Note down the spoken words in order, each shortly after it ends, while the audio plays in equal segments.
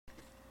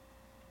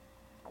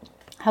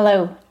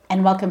Hello,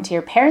 and welcome to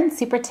your Parent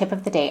Super Tip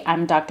of the Day.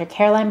 I'm Dr.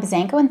 Caroline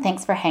Bazanko, and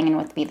thanks for hanging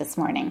with me this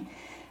morning.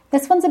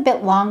 This one's a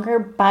bit longer,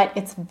 but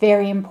it's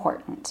very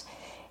important.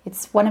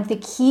 It's one of the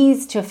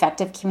keys to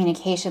effective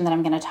communication that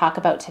I'm going to talk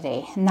about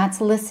today, and that's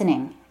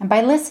listening. And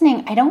by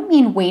listening, I don't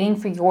mean waiting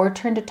for your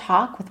turn to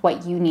talk with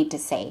what you need to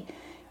say.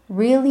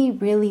 Really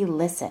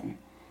listen.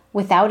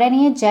 Without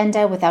any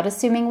agenda, without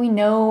assuming we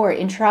know or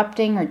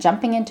interrupting or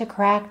jumping in to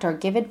correct or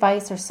give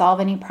advice or solve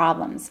any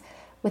problems.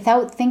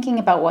 Without thinking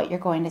about what you're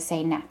going to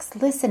say next.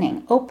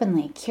 Listening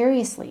openly,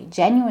 curiously,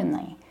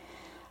 genuinely.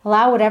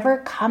 Allow whatever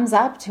comes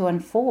up to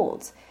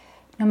unfold.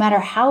 No matter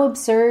how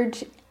absurd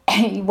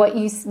what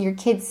your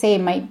kids say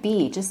might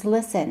be, just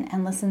listen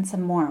and listen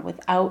some more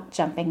without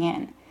jumping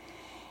in.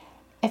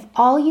 If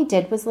all you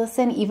did was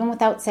listen, even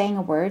without saying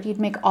a word, you'd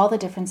make all the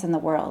difference in the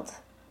world.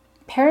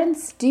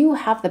 Parents do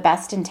have the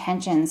best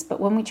intentions, but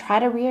when we try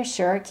to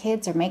reassure our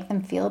kids or make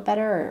them feel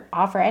better or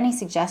offer any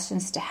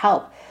suggestions to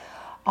help,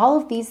 all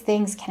of these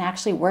things can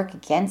actually work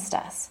against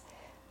us.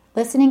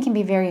 Listening can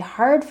be very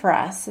hard for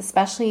us,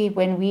 especially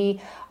when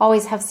we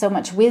always have so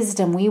much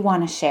wisdom we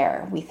want to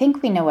share. We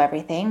think we know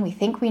everything. We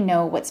think we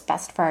know what's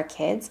best for our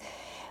kids.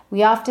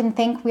 We often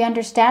think we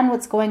understand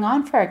what's going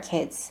on for our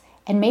kids,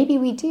 and maybe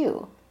we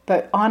do.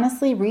 But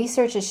honestly,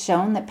 research has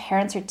shown that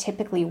parents are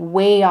typically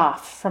way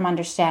off from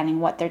understanding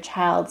what their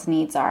child's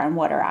needs are and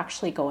what are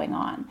actually going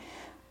on,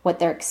 what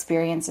their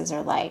experiences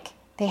are like.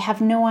 They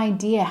have no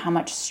idea how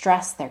much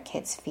stress their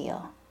kids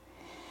feel.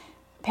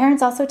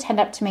 Parents also tend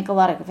to make a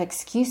lot of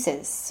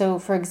excuses. So,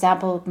 for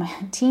example,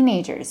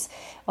 teenagers,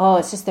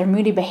 it's just their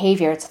moody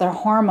behavior, it's their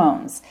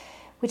hormones,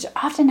 which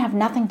often have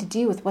nothing to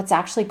do with what's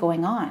actually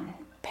going on.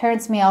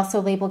 Parents may also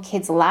label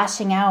kids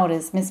lashing out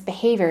as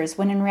misbehaviors,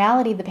 when in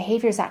reality the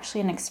behavior is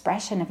actually an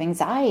expression of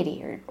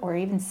anxiety or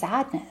even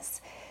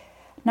sadness.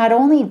 Not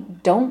only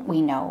don't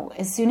we know,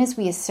 as soon as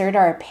we assert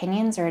our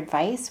opinions or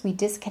advice, we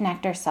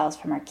disconnect ourselves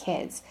from our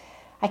kids.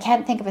 I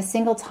can't think of a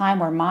single time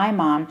where my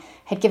mom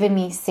had given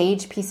me a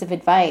sage piece of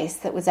advice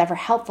that was ever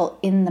helpful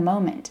in the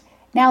moment.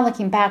 Now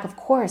looking back, of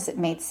course, it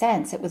made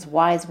sense. It was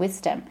wise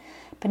wisdom,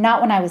 but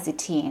not when I was a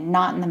teen,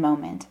 not in the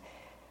moment.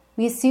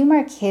 We assume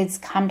our kids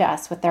come to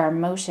us with their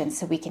emotions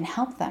so we can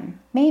help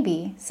them.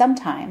 Maybe,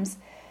 sometimes,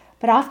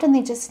 but often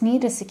they just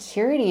need a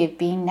security of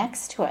being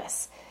next to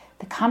us,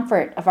 the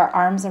comfort of our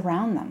arms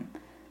around them.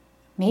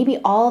 Maybe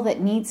all that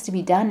needs to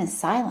be done is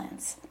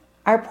silence.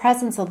 Our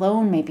presence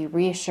alone may be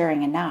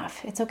reassuring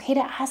enough. It's okay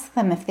to ask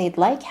them if they'd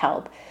like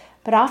help,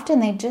 but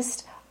often they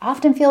just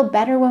feel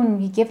better when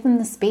we give them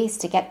the space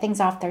to get things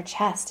off their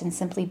chest and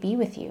simply be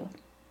with you.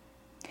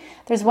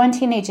 There's one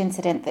teenage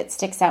incident that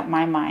sticks out in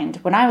my mind.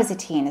 When I was a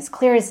teen, as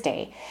clear as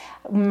day,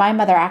 my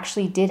mother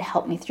actually did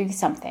help me through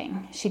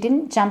something. She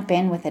didn't jump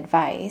in with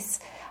advice.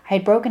 I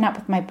had broken up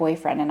with my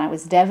boyfriend and I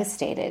was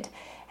devastated.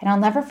 And I'll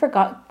never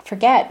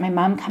forget my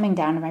mom coming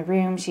down to my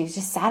room. She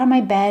just sat on my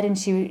bed and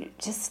she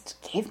just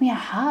gave me a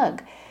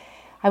hug.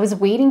 I was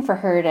waiting for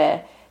her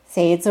to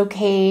say it's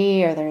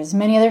okay, or there's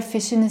many other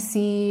fish in the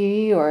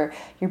sea, or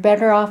you're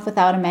better off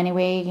without him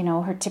anyway,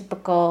 her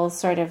typical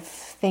sort of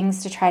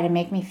things to try to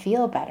make me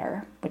feel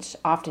better, which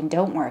often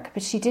don't work.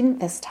 But she didn't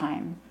this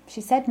time.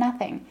 She said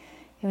nothing.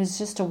 It was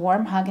just a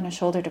warm hug and a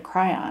shoulder to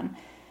cry on.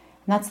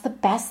 And that's the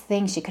best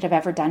thing she could have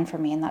ever done for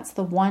me. And that's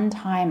the one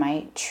time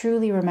I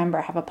truly remember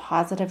have a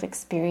positive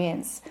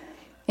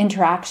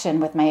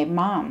interaction with my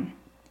mom.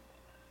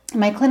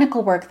 In my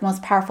clinical work, the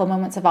most powerful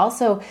moments have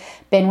also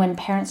been when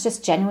parents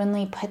just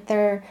genuinely put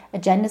their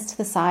agendas to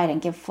the side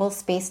and give full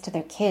space to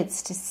their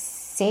kids to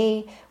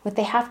say what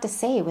they have to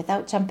say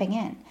without jumping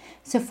in.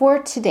 So for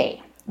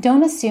today,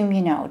 don't assume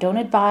you know. Don't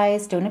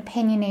advise, don't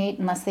opinionate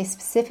unless they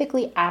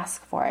specifically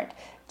ask for it.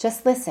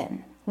 Just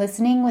listen.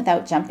 Listening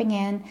without jumping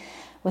in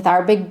with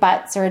our big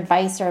butts or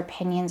advice or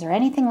opinions or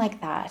anything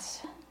like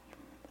that.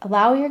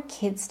 Allow your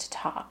kids to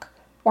talk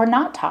or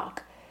not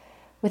talk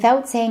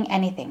without saying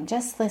anything,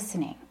 just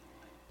listening.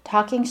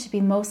 Talking should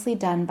be mostly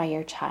done by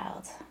your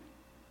child.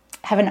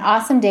 Have an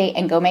awesome day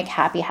and go make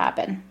happy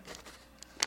happen.